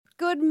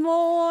Good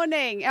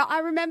morning. I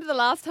remember the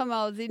last time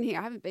I was in here.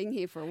 I haven't been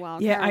here for a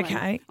while. Yeah, Carolyn.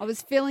 okay. I was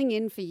filling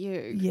in for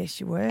you. Yes,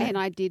 you were. And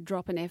I did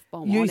drop an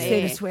F-bomb You on said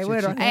air. a swear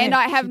word on air. And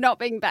I have not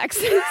been back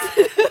since.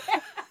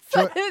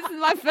 So this is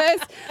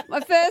my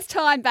first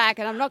time back,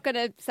 and I'm not going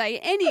to say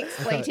any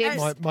expletives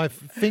My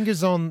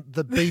finger's on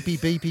the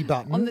beepy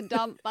button. on the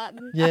dump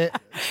button. Yeah,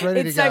 it's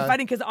ready It's to go. so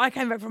funny because I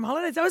came back from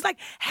holidays. I was like,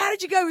 how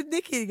did you go with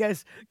Nikki? He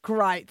goes,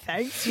 great,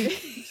 thanks. You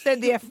said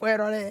the F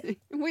word on air.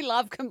 We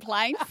love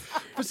complaints.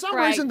 For some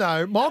Great. reason,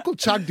 though, Michael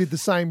Chugg did the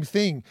same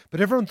thing, but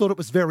everyone thought it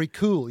was very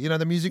cool. You know,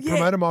 the music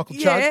promoter, Michael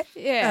Chugg.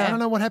 Yeah. I don't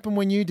know what happened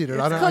when you did it.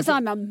 Because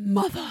I'm a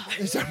mother.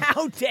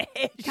 How dare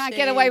she? Can't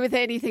get away with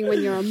anything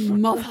when you're a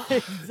mother.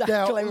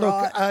 Exactly Now,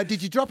 right. look,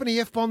 did you drop any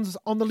F-bombs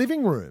on the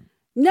living room?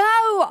 No.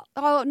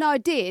 Oh, no, I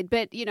did.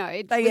 But, you know,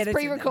 it They was edited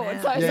pre-recorded,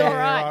 them so out. it's Yeah,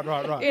 all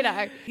right. right. You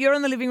know, You're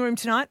in the living room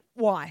tonight.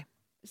 Why?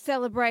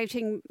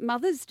 celebrating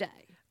Mother's Day.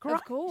 Great.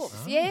 Of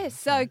course, yes.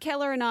 So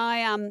Keller and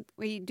I,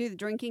 we do the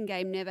drinking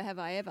game, Never Have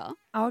I Ever.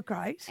 Oh,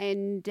 great.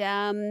 And,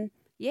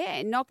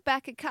 knock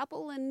back a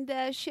couple and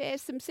share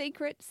some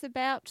secrets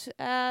about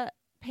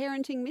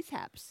parenting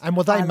mishaps. And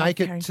will they love make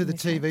it parenting to the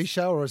TV mishaps.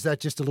 show, or is that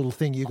just a little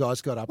thing you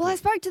guys got up Well, I with?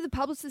 spoke to the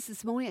publicist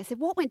this morning. I said,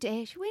 what went to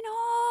air? She went,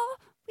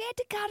 we had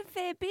to cut a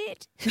fair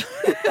bit.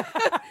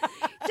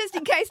 Just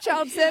in case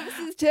child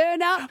services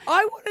turn up.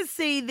 I want to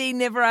see the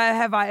Never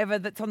Have I Ever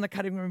that's on the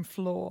cutting room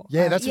floor.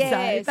 Yeah, that's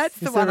Yes. That's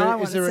the Is one there I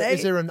want to see.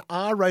 Is there an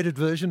R-rated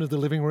version of the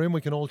living room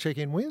we can all check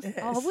in with?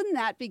 Oh, wouldn't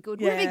that be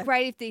good? Wouldn't it Yeah. be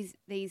great if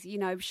these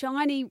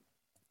shiny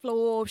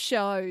floor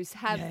shows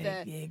have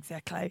Yeah,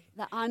 exactly.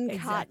 the uncut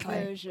Exactly.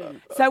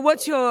 version? So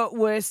what's your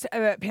worst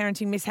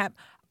parenting mishap?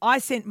 I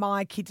sent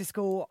my kid to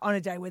school on a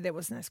day where there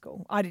was no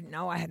school. I didn't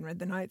know. I hadn't read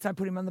the notes. I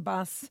put him on the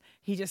bus.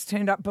 He just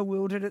turned up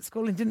bewildered at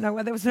school and didn't know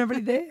why there was nobody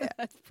there.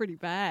 That's pretty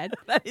bad.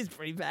 That is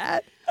pretty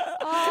bad.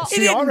 See,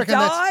 didn't I reckon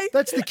die.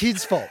 that's the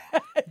kid's fault.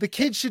 The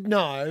kid should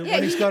know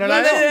when he's got an you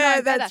A. should know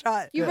No, better. that's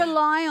right. You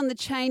rely on the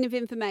chain of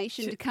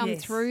information to come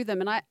Yes. through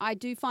them. And I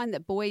do find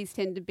that boys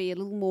tend to be a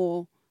little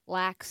more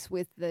lax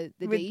with the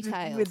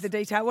details. With the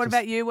detail. What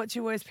about you? What's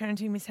your worst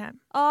parenting mishap?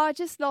 Oh, I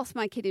just lost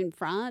my kid in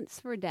France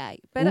for a day.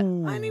 But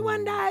Only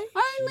one day.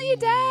 only a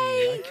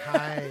day.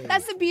 Okay.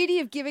 That's the beauty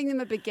of giving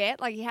them a baguette.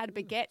 Like he had a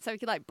baguette so he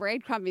could like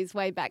breadcrumb his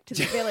way back to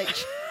the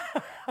village.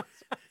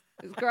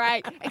 It was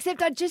great.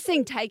 Except I'd just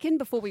seen Taken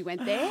before we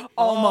went there.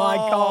 Oh, my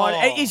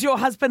God. Is your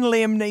husband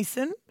Liam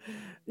Neeson?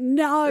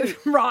 No.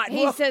 Right.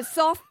 He's a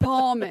soft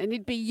palm and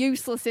he'd be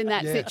useless in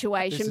that Yeah,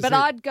 situation. this is But it.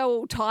 I'd go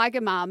all tiger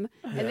mum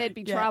and there'd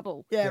be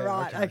trouble. Yeah, Yeah,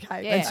 right. okay.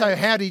 Okay. Yeah. And so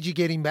how did you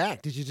get him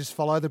back? Did you just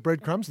follow the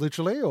breadcrumbs,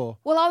 literally, or?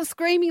 Well, I was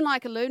screaming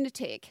like a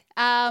lunatic.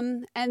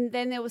 And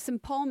then there were some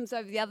poms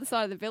over the other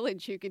side of the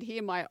village who could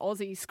hear my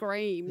Aussie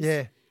screams.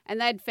 Yeah.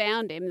 And they'd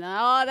found him.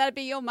 Oh, that'd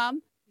be your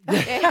mum.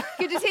 Yeah.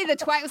 You could just hear the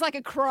twang. It was like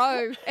a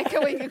crow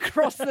echoing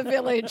across the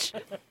village.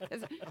 It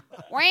was,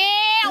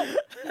 wow!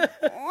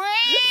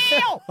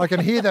 Wow! I can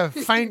hear the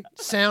faint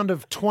sound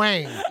of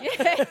twang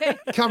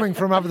coming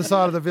from over the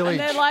side of the And village.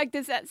 they're like,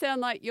 does that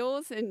sound like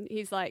yours? And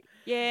he's like,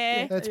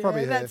 yeah. That's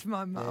probably her. That's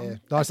my mum. Yeah.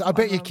 Nice. I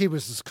bet your kid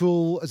was as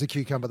cool as a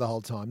cucumber the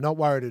whole time. Not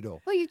worried at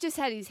all. Well, you've just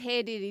had his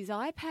head in his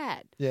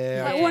iPad.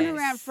 Yeah. Like okay. wandering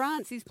around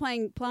France, he's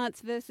playing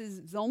Plants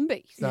versus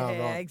Zombies. No, Yeah,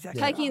 right.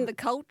 exactly. Taking in the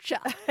culture.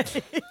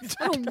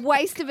 What a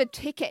waste of a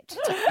ticket.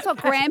 That's what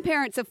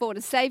grandparents are for,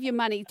 to save your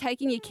money,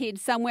 taking your kid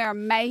somewhere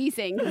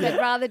amazing. They'd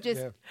rather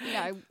just,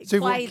 See,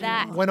 play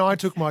that. When I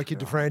took my kid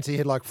to France, he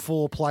had like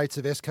 4 plates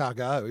of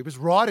escargot. He was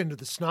right into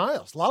the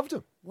snails. Loved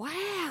him. Wow.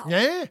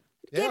 Yeah.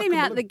 Get I him couldn't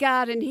out in the believe-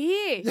 garden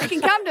here. You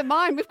can come to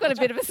mine. We've got a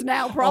bit of a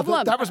snail I thought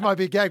problem. that was my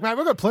big gag. Mate,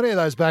 we've got plenty of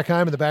those back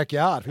home in the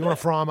backyard. If you want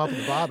to fry them up in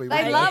the Barbie.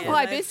 They we'll love do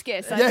that.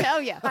 hibiscus, I Yeah.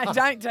 tell you. They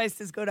don't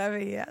taste as good over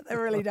here. They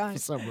really For don't.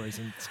 some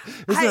reason.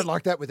 Isn't Hey. it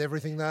like that with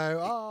everything, though?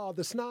 Oh,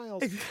 the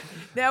snails.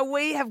 Now,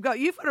 you've got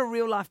a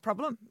real life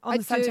problem on I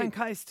the Sunshine do.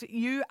 Coast.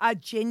 You are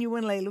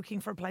genuinely looking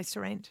for a place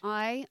to rent.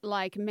 I,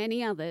 like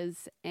many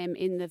others, am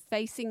in the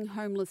facing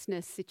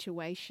homelessness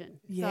situation.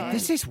 Yeah. So-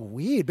 This is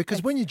weird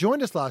because when you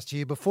joined us last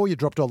year, before you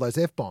dropped all those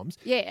F-bombs,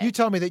 Yeah. you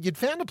told me that you'd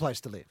found a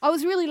place to live. I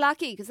was really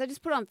lucky because I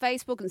just put it on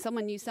Facebook and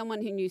someone knew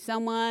someone who knew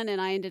someone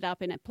and I ended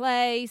up in a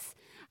place.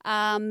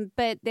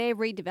 But they're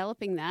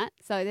redeveloping that.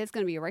 So there's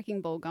going to be a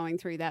wrecking ball going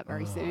through that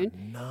very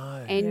soon.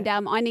 No. And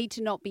I need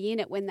to not be in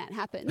it when that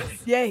happens.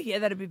 Yeah,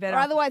 that'd be better. Or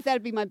otherwise,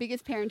 that'd be my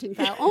biggest parenting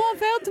fail. Oh, I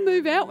failed to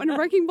move out when a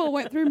wrecking ball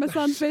went through my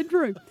son's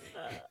bedroom.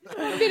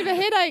 A bit of a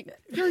headache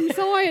during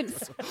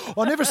science.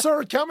 I never saw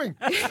it coming.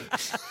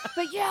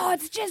 But yeah,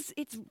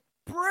 it's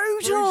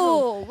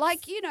brutal.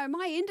 Like,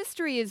 my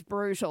industry is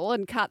brutal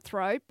and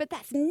cutthroat, but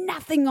that's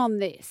nothing on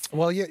this.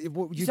 Well, yeah, you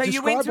So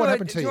you went described to what a-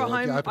 happened to to you. a Like,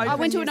 home you opened I it.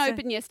 went to an yesterday.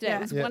 open yesterday. Yeah.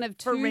 It was Yeah. one of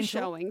For a 2 rental.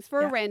 showings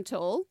for Yeah. a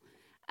rental.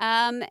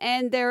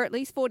 And there are at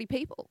least 40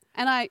 people.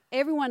 And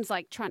everyone's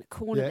like trying to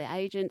corner Yeah. the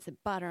agents and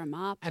butter them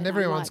up. And I'm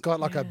everyone's like, got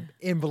like an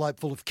envelope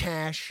full of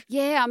cash,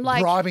 Yeah, I'm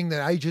like, bribing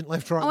the agent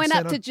left, right, I went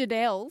and up to centre.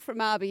 Jadelle from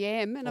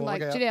RBM and I'm Oh,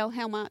 like, look out. Jadelle,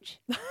 how much?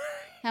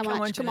 How Come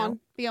much? on, Come Janelle. on,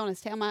 be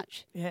honest. How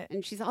much? Yeah.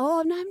 And she's like,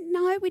 oh,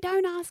 no, we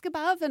don't ask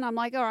above. And I'm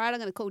like, all right, I'm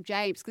going to call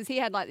James because he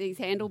had like these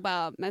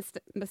handlebar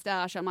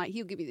moustache. I'm like,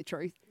 he'll give you the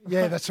truth.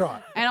 Yeah, that's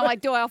right. And I'm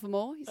like, do I offer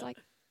more? He's like,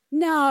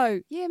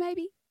 no. Yeah,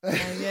 maybe. Oh,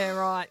 yeah,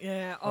 right.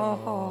 Yeah.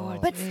 Oh,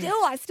 But geez. still,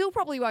 I still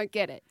probably won't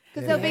get it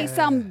because there'll be Yeah.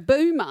 some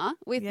boomer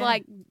with Yeah.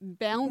 like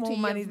bounty More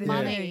money of than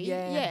money. you,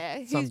 yeah.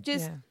 who's Some-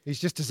 just Yeah. He's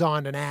just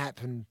designed an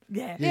app and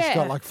Yeah. he's Yeah.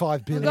 got like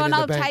 5 billion gone, in the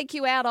I'll bank. take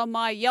you out on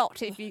my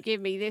yacht if you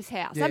give me this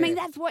house. Yeah. I mean,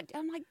 that's what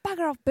I'm like,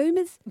 bugger off,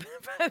 boomers.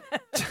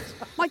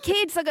 My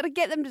kids, I got to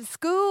get them to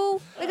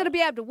school. They got to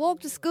be able to walk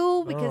to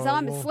school because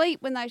I'm well.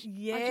 asleep when I should be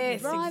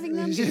Yes, driving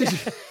them.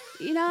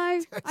 You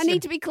know, I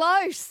need to be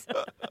close.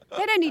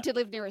 They don't need to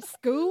live near a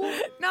school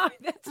No,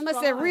 that's unless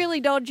right. they're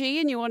really dodgy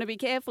and you want to be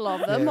careful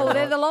of them, Yeah, or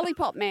they're right. the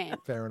lollipop man.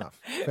 Fair enough.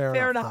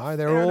 Fair enough. No,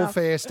 they're Fair all enough.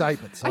 fair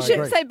statements. I I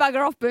shouldn't agree. say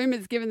bugger off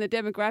boomers given the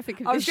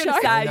demographic of I was this going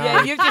show. to say, No.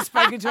 yeah, you've just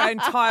spoken to our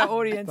entire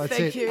audience. That's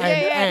Thank it. you.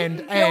 And,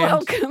 You're and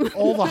welcome.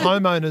 all the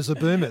homeowners are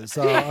boomers.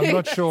 So I'm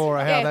not sure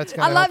how Yeah, that's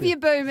going I to love you,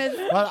 boomers.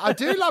 But I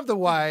do love the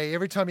way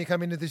every time you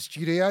come into the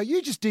studio,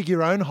 you just dig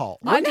your own hole.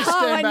 I You know, just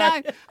stand I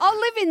back. know. I'll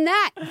live in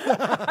that.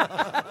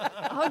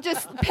 I'll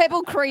just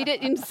pebble-crete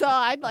it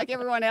inside like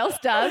everyone else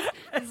does.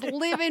 Just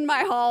live in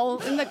my hole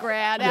in the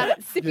ground out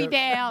at Sippy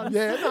Downs.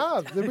 Yeah,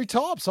 no, there'll be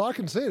tops. I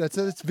can see it.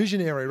 It's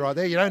visionary right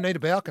there. You don't need a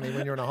balcony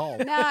when you're in a hole.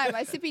 No,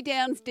 my Sippy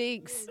Downs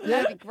digs.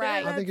 That'd be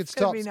great. I think it's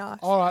gonna tops. be nice.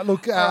 All right,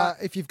 look,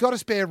 if you've got a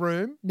spare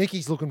room,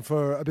 Nikki's looking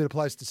for a bit of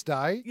place to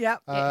stay. Yep.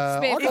 Yeah,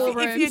 spare I room.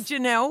 got- If you're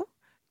Janelle,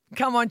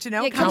 come on,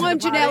 Janelle. Yeah, come to on,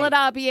 the party. Janelle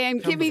at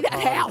RBM. Give me to the that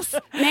party. house.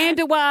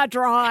 Mandawar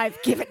Drive.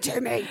 Give it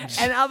to me.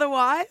 And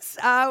otherwise,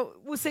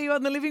 we'll see you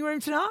in the living room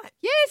tonight.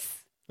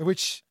 Yes.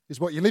 Which is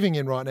what you're living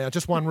in right now,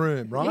 just one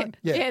room, right?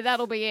 Yeah,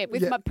 that'll be it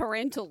with Yeah. my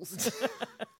parentals.